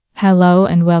Hello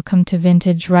and welcome to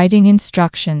Vintage Writing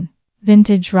Instruction.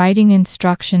 Vintage Writing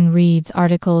Instruction reads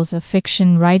articles of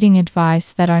fiction writing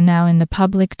advice that are now in the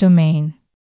public domain.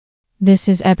 This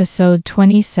is episode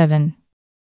 27.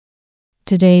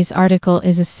 Today's article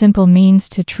is A Simple Means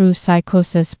to True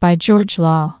Psychosis by George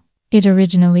Law. It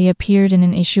originally appeared in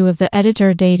an issue of the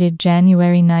Editor dated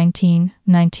January 19,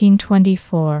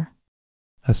 1924.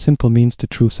 A Simple Means to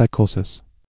True Psychosis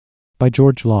by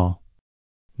George Law.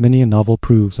 Many a novel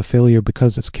proves a failure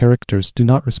because its characters do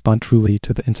not respond truly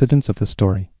to the incidents of the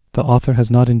story. The author has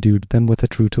not endued them with a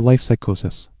true-to-life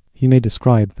psychosis. He may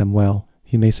describe them well,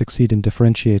 he may succeed in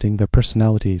differentiating their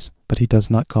personalities, but he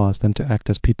does not cause them to act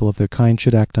as people of their kind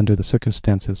should act under the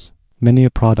circumstances. Many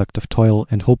a product of toil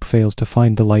and hope fails to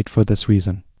find the light for this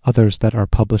reason. Others that are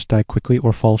published die quickly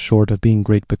or fall short of being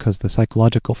great because the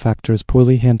psychological factor is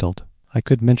poorly handled. I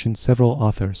could mention several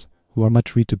authors who are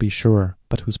much read to be sure,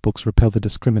 but whose books repel the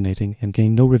discriminating and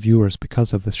gain no reviewers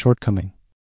because of this shortcoming.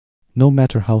 No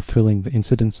matter how thrilling the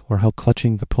incidents or how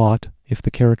clutching the plot, if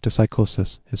the character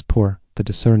psychosis is poor, the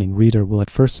discerning reader will at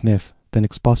first sniff, then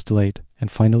expostulate,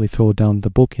 and finally throw down the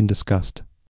book in disgust.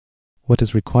 What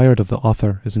is required of the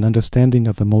author is an understanding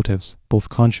of the motives, both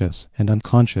conscious and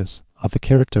unconscious, of the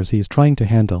characters he is trying to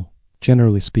handle.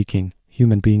 Generally speaking,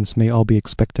 human beings may all be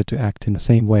expected to act in the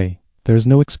same way. There is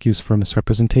no excuse for a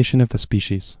misrepresentation of the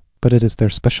species, but it is their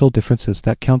special differences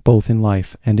that count both in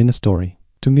life and in a story.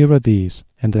 To mirror these,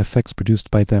 and the effects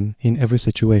produced by them in every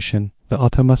situation, the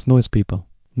author must know his people.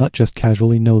 Not just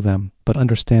casually know them, but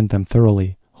understand them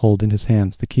thoroughly, hold in his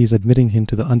hands the keys admitting him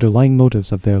to the underlying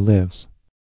motives of their lives.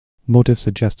 Motive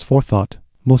suggests forethought.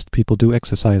 Most people do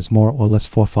exercise more or less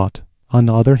forethought. On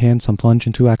the other hand, some plunge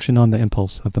into action on the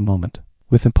impulse of the moment.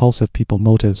 With impulsive people,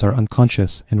 motives are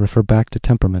unconscious and refer back to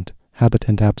temperament, habit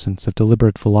and absence of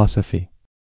deliberate philosophy.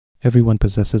 Everyone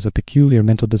possesses a peculiar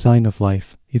mental design of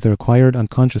life, either acquired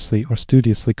unconsciously or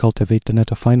studiously cultivated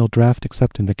at a final draft,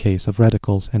 except in the case of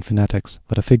radicals and fanatics,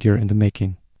 but a figure in the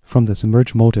making. From this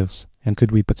emerge motives, and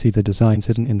could we but see the designs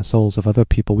hidden in the souls of other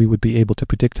people, we would be able to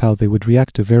predict how they would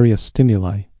react to various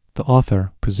stimuli. The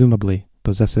author, presumably,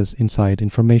 possesses inside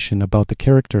information about the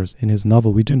characters in his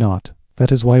novel. We do not.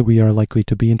 That is why we are likely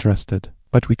to be interested.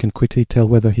 But we can quickly tell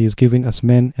whether he is giving us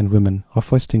men and women or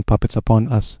foisting puppets upon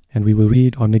us, and we will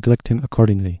read or neglect him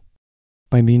accordingly.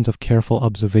 By means of careful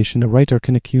observation, a writer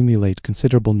can accumulate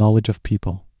considerable knowledge of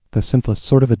people. The simplest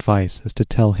sort of advice is to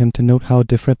tell him to note how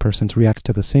different persons react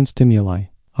to the same stimuli.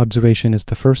 Observation is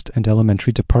the first and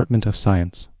elementary department of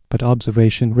science, but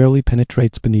observation rarely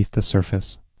penetrates beneath the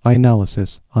surface. Eye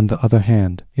analysis, on the other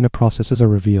hand, inner processes are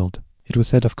revealed. It was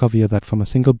said of Cuvier that from a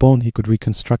single bone he could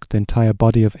reconstruct the entire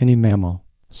body of any mammal.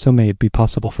 So may it be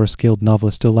possible for a skilled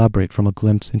novelist to elaborate from a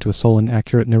glimpse into a soul an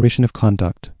accurate narration of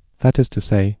conduct. That is to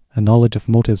say, a knowledge of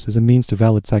motives is a means to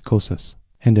valid psychosis,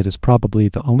 and it is probably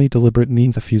the only deliberate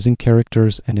means of fusing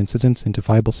characters and incidents into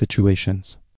viable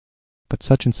situations. But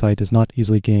such insight is not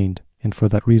easily gained, and for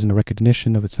that reason a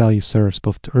recognition of its value serves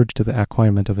both to urge to the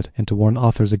acquirement of it and to warn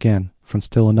authors again, from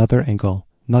still another angle,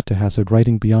 not to hazard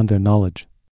writing beyond their knowledge.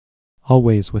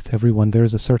 Always with everyone there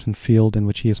is a certain field in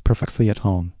which he is perfectly at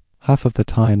home. Half of the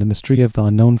time the mystery of the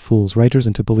unknown fools writers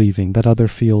into believing that other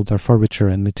fields are far richer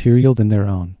in material than their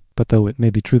own. But though it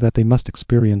may be true that they must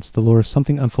experience the lure of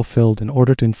something unfulfilled in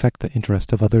order to infect the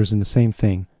interest of others in the same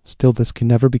thing, still this can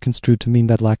never be construed to mean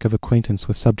that lack of acquaintance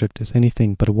with subject is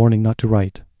anything but a warning not to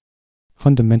write.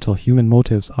 Fundamental human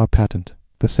motives are patent.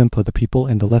 The simpler the people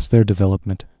and the less their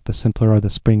development, the simpler are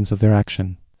the springs of their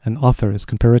action. An author is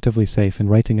comparatively safe in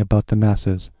writing about the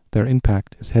masses. Their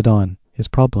impact is head-on. His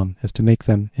problem is to make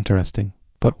them interesting.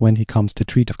 But when he comes to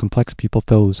treat of complex people,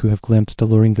 those who have glimpsed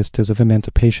alluring vistas of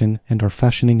emancipation and are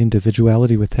fashioning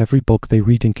individuality with every book they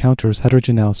read, encounters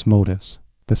heterogeneous motives.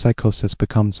 The psychosis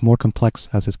becomes more complex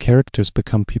as his characters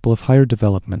become people of higher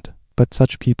development. But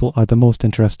such people are the most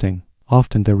interesting.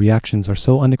 Often their reactions are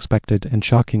so unexpected and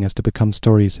shocking as to become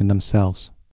stories in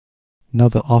themselves. Now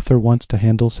the author wants to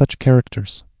handle such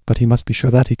characters, but he must be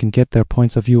sure that he can get their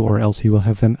points of view, or else he will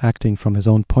have them acting from his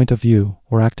own point of view,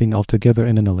 or acting altogether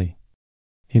inanely.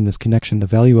 In this connection the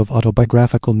value of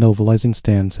autobiographical novelizing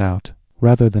stands out.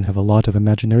 Rather than have a lot of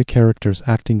imaginary characters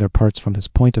acting their parts from his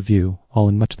point of view, all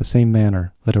in much the same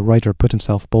manner, let a writer put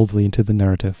himself boldly into the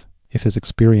narrative. If his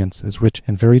experience is rich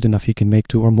and varied enough, he can make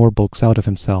 2 or more books out of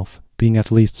himself, being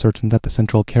at least certain that the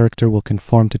central character will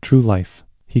conform to true life.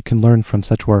 He can learn from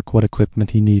such work what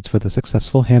equipment he needs for the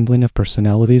successful handling of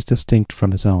personalities distinct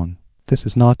from his own. This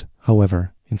is not,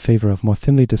 however, in favor of more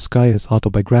thinly disguised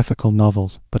autobiographical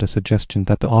novels, but a suggestion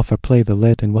that the author play the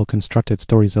lead in well-constructed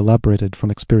stories elaborated from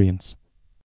experience.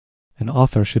 An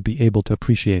author should be able to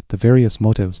appreciate the various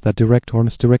motives that direct or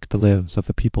misdirect the lives of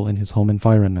the people in his home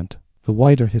environment. The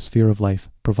wider his sphere of life,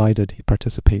 provided he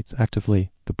participates actively,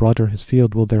 the broader his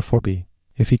field will therefore be.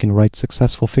 If he can write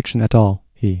successful fiction at all,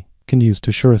 he can use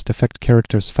to surest effect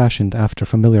characters fashioned after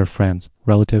familiar friends,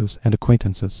 relatives, and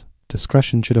acquaintances.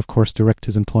 Discretion should of course direct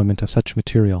his employment of such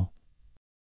material.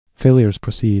 Failures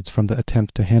proceeds from the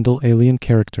attempt to handle alien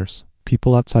characters.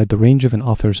 People outside the range of an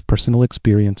author's personal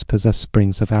experience possess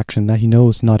springs of action that he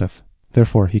knows not of.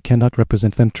 Therefore he cannot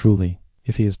represent them truly.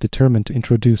 If he is determined to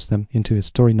introduce them into his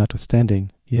story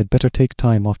notwithstanding, he had better take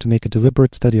time off to make a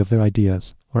deliberate study of their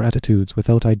ideas, or attitudes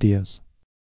without ideas.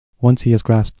 Once he has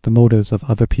grasped the motives of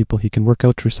other people, he can work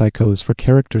out true psychos for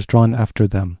characters drawn after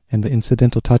them, and the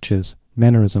incidental touches,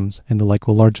 mannerisms, and the like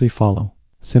will largely follow.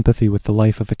 Sympathy with the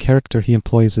life of the character he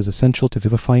employs is essential to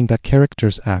vivifying that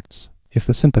character's acts. If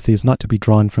the sympathy is not to be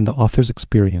drawn from the author's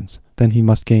experience, then he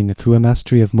must gain it through a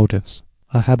mastery of motives.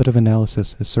 A habit of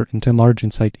analysis is certain to enlarge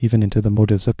insight even into the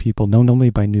motives of people known only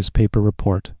by newspaper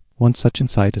report. Once such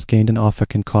insight is gained, an author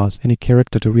can cause any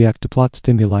character to react to plot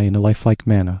stimuli in a lifelike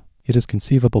manner. It is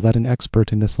conceivable that an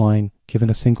expert in this line, given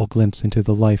a single glimpse into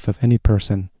the life of any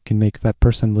person, can make that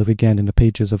person live again in the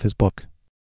pages of his book.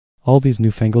 All these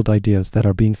newfangled ideas that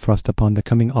are being thrust upon the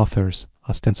coming authors,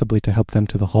 ostensibly to help them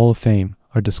to the Hall of Fame,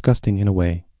 are disgusting in a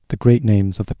way. The great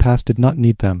names of the past did not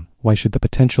need them. Why should the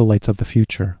potential lights of the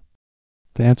future?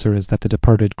 The answer is that the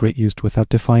departed great used without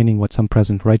defining what some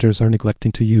present writers are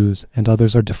neglecting to use, and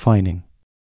others are defining.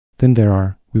 Then there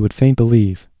are, we would fain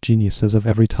believe, geniuses of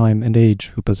every time and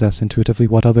age who possess intuitively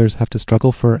what others have to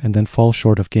struggle for and then fall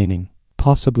short of gaining.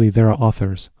 Possibly there are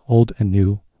authors, old and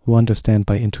new, who understand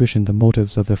by intuition the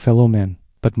motives of their fellow men,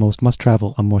 but most must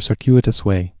travel a more circuitous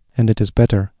way, and it is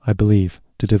better, I believe,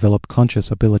 to develop conscious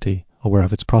ability, aware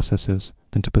of its processes,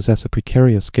 than to possess a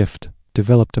precarious gift.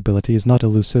 Developed ability is not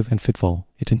elusive and fitful,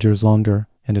 it endures longer,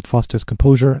 and it fosters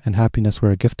composure and happiness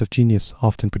where a gift of genius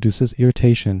often produces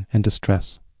irritation and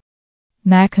distress.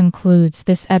 That concludes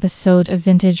this episode of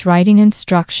Vintage Writing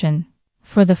Instruction.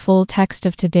 For the full text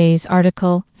of today's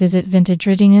article, visit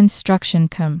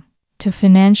vintagereadinginstruction.com. To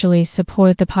financially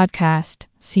support the podcast,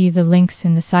 see the links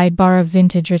in the sidebar of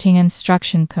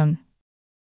vintagereadinginstruction.com.